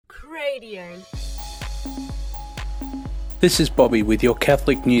Radio. This is Bobby with your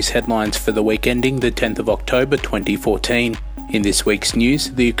Catholic news headlines for the week ending the 10th of October 2014. In this week's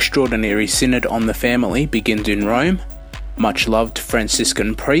news, the Extraordinary Synod on the Family begins in Rome. Much-loved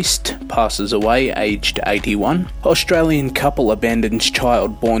Franciscan priest passes away aged 81. Australian couple abandons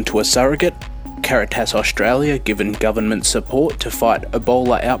child born to a surrogate. Caritas Australia given government support to fight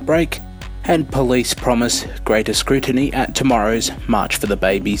Ebola outbreak. And police promise greater scrutiny at tomorrow's March for the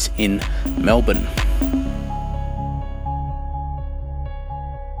Babies in Melbourne.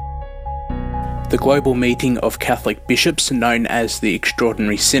 The global meeting of Catholic bishops, known as the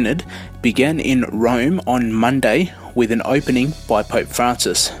Extraordinary Synod, began in Rome on Monday with an opening by Pope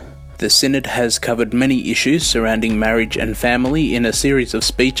Francis. The Synod has covered many issues surrounding marriage and family in a series of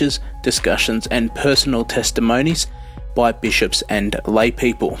speeches, discussions and personal testimonies by bishops and lay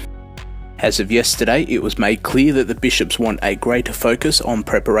people. As of yesterday, it was made clear that the bishops want a greater focus on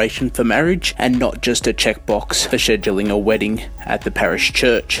preparation for marriage and not just a checkbox for scheduling a wedding at the parish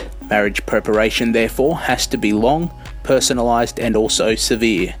church. Marriage preparation, therefore, has to be long, personalised and also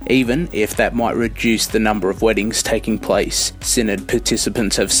severe, even if that might reduce the number of weddings taking place, Synod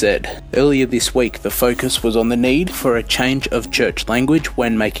participants have said. Earlier this week, the focus was on the need for a change of church language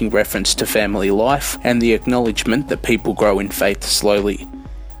when making reference to family life and the acknowledgement that people grow in faith slowly.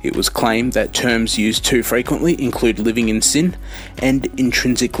 It was claimed that terms used too frequently include living in sin and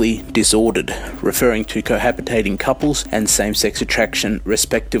intrinsically disordered, referring to cohabitating couples and same-sex attraction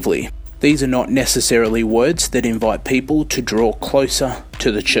respectively. These are not necessarily words that invite people to draw closer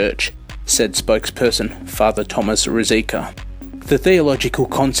to the church, said spokesperson Father Thomas Ruzicka. The theological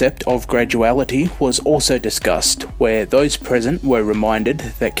concept of graduality was also discussed, where those present were reminded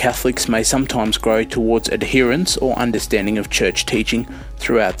that Catholics may sometimes grow towards adherence or understanding of church teaching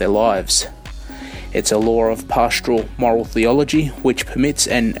throughout their lives. It's a law of pastoral moral theology which permits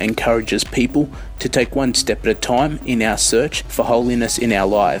and encourages people to take one step at a time in our search for holiness in our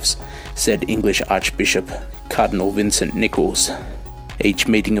lives, said English Archbishop Cardinal Vincent Nichols. Each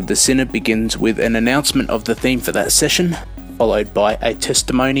meeting of the Synod begins with an announcement of the theme for that session, followed by a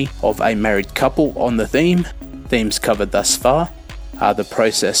testimony of a married couple on the theme. Themes covered thus far are the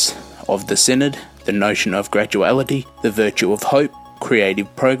process of the Synod, the notion of graduality, the virtue of hope,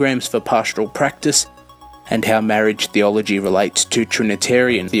 creative programs for pastoral practice, and how marriage theology relates to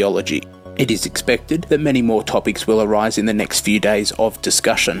Trinitarian theology. It is expected that many more topics will arise in the next few days of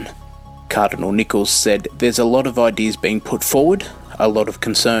discussion. Cardinal Nichols said, "There's a lot of ideas being put forward, a lot of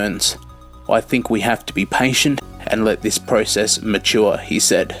concerns. I think we have to be patient and let this process mature," he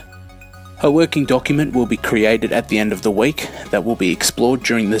said. A working document will be created at the end of the week that will be explored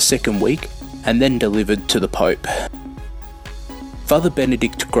during the second week and then delivered to the Pope. Father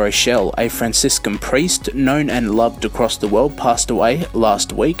Benedict Groeschel, a Franciscan priest known and loved across the world, passed away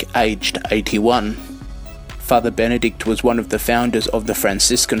last week, aged 81. Father Benedict was one of the founders of the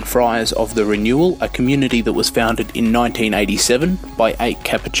Franciscan Friars of the Renewal, a community that was founded in 1987 by 8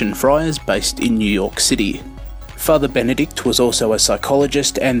 Capuchin friars based in New York City. Father Benedict was also a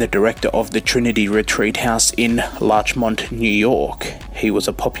psychologist and the director of the Trinity Retreat House in Larchmont, New York. He was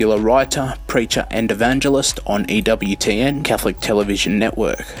a popular writer, preacher and evangelist on EWTN, Catholic Television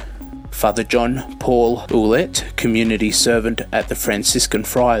Network. Father John Paul Ouellette, community servant at the Franciscan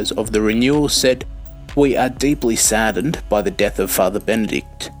Friars of the Renewal, said, "We are deeply saddened by the death of Father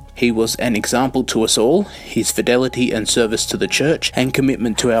Benedict. He was an example to us all. His fidelity and service to the Church and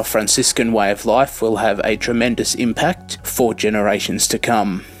commitment to our Franciscan way of life will have a tremendous impact for generations to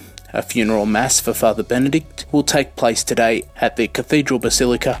come." A funeral mass for Father Benedict will take place today at the Cathedral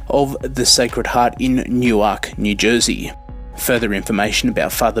Basilica of the Sacred Heart in Newark, New Jersey. Further information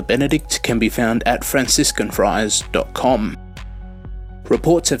about Father Benedict can be found at franciscanfriars.com.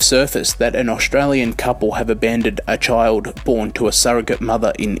 Reports have surfaced that an Australian couple have abandoned a child born to a surrogate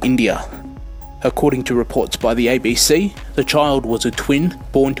mother in India. According to reports by the ABC, the child was a twin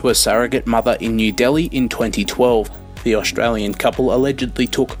born to a surrogate mother in New Delhi in 2012. The Australian couple allegedly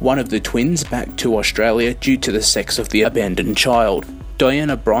took one of the twins back to Australia due to the sex of the abandoned child.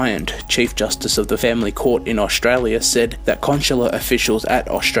 Diana Bryant, Chief Justice of the Family Court in Australia, said that consular officials at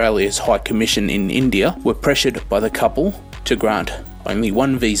Australia's High Commission in India were pressured by the couple to grant only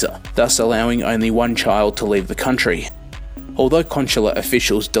one visa, thus allowing only one child to leave the country. Although consular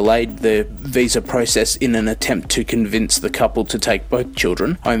officials delayed the visa process in an attempt to convince the couple to take both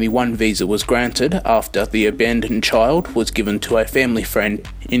children, only one visa was granted after the abandoned child was given to a family friend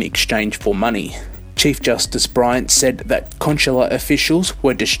in exchange for money. Chief Justice Bryant said that consular officials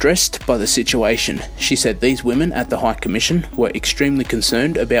were distressed by the situation. She said these women at the High Commission were extremely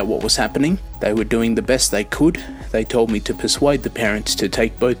concerned about what was happening. They were doing the best they could. They told me to persuade the parents to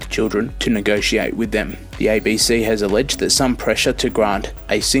take both children to negotiate with them. The ABC has alleged that some pressure to grant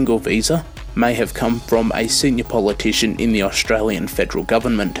a single visa may have come from a senior politician in the Australian federal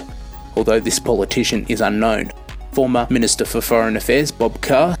government, although this politician is unknown. Former Minister for Foreign Affairs Bob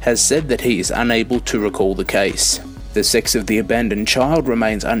Carr has said that he is unable to recall the case. The sex of the abandoned child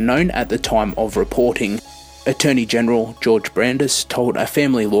remains unknown at the time of reporting. Attorney General George Brandis told a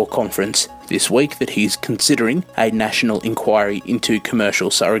family law conference this week that he is considering a national inquiry into commercial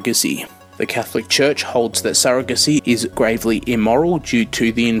surrogacy. The Catholic Church holds that surrogacy is gravely immoral due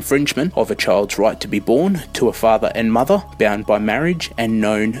to the infringement of a child's right to be born to a father and mother bound by marriage and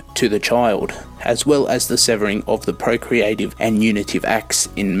known to the child, as well as the severing of the procreative and unitive acts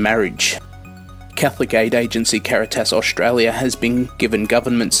in marriage. Catholic aid agency Caritas Australia has been given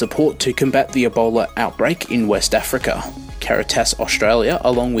government support to combat the Ebola outbreak in West Africa. Caritas Australia,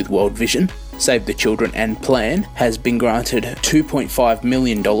 along with World Vision, Save the Children and Plan, has been granted $2.5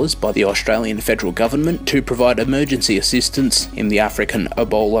 million by the Australian federal government to provide emergency assistance in the African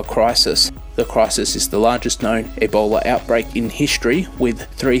Ebola crisis. The crisis is the largest known Ebola outbreak in history, with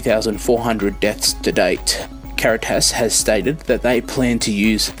 3,400 deaths to date. Caritas has stated that they plan to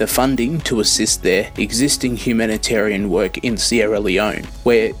use the funding to assist their existing humanitarian work in Sierra Leone,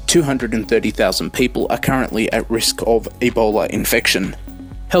 where 230,000 people are currently at risk of Ebola infection.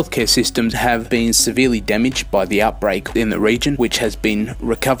 Healthcare systems have been severely damaged by the outbreak in the region, which has been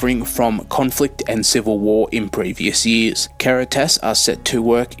recovering from conflict and civil war in previous years. Caritas are set to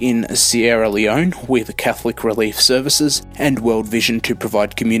work in Sierra Leone with Catholic Relief Services and World Vision to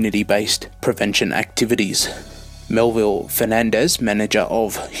provide community-based prevention activities. Melville Fernandez, manager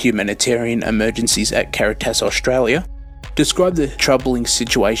of humanitarian emergencies at Caritas Australia, described the troubling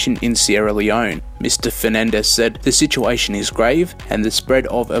situation in Sierra Leone. Mr. Fernandez said the situation is grave and the spread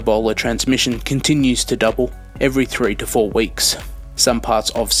of Ebola transmission continues to double every 3 to 4 weeks. Some parts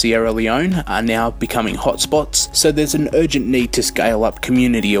of Sierra Leone are now becoming hotspots, so there's an urgent need to scale up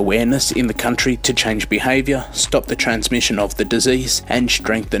community awareness in the country to change behaviour, stop the transmission of the disease, and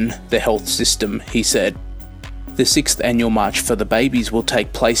strengthen the health system, he said. The 6th annual March for the Babies will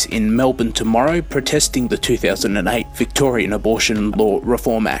take place in Melbourne tomorrow, protesting the 2008 Victorian Abortion Law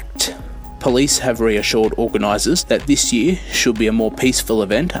Reform Act. Police have reassured organisers that this year should be a more peaceful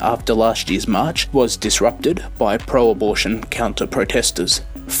event after last year's march was disrupted by pro-abortion counter-protesters.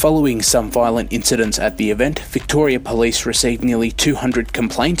 Following some violent incidents at the event, Victoria Police received nearly 200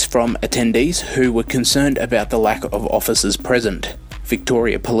 complaints from attendees who were concerned about the lack of officers present.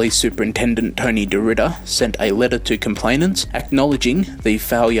 Victoria Police Superintendent Tony DeRidder sent a letter to complainants acknowledging the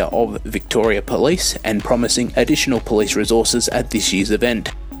failure of Victoria Police and promising additional police resources at this year's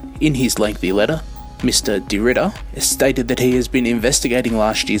event. In his lengthy letter, Mr. DeRidder stated that he has been investigating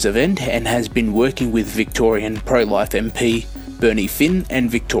last year's event and has been working with Victorian pro-life MP Bernie Finn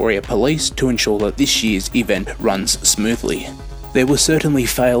and Victoria Police to ensure that this year's event runs smoothly. There were certainly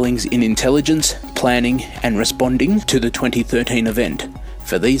failings in intelligence, planning and responding to the 2013 event.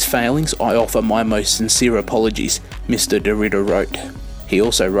 For these failings, I offer my most sincere apologies, Mr. DeRidder wrote. He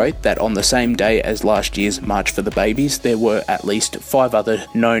also wrote that on the same day as last year's March for the Babies, there were at least 5 other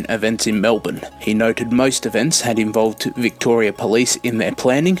known events in Melbourne. He noted most events had involved Victoria Police in their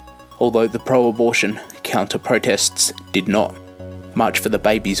planning, although the pro-abortion counter-protests did not. March for the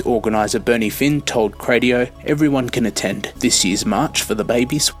Babies organiser Bernie Finn told Cradio everyone can attend this year's March for the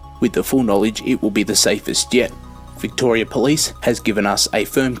Babies with the full knowledge it will be the safest yet. Victoria Police has given us a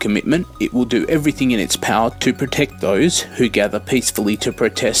firm commitment it will do everything in its power to protect those who gather peacefully to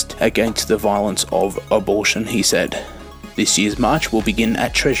protest against the violence of abortion, he said. This year's march will begin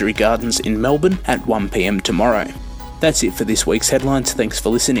at Treasury Gardens in Melbourne at 1 p.m. tomorrow. That's it for this week's headlines. Thanks for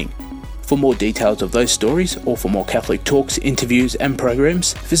listening. For more details of those stories, or for more Catholic talks, interviews and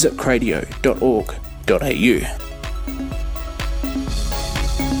programs, visit cradio.org.au.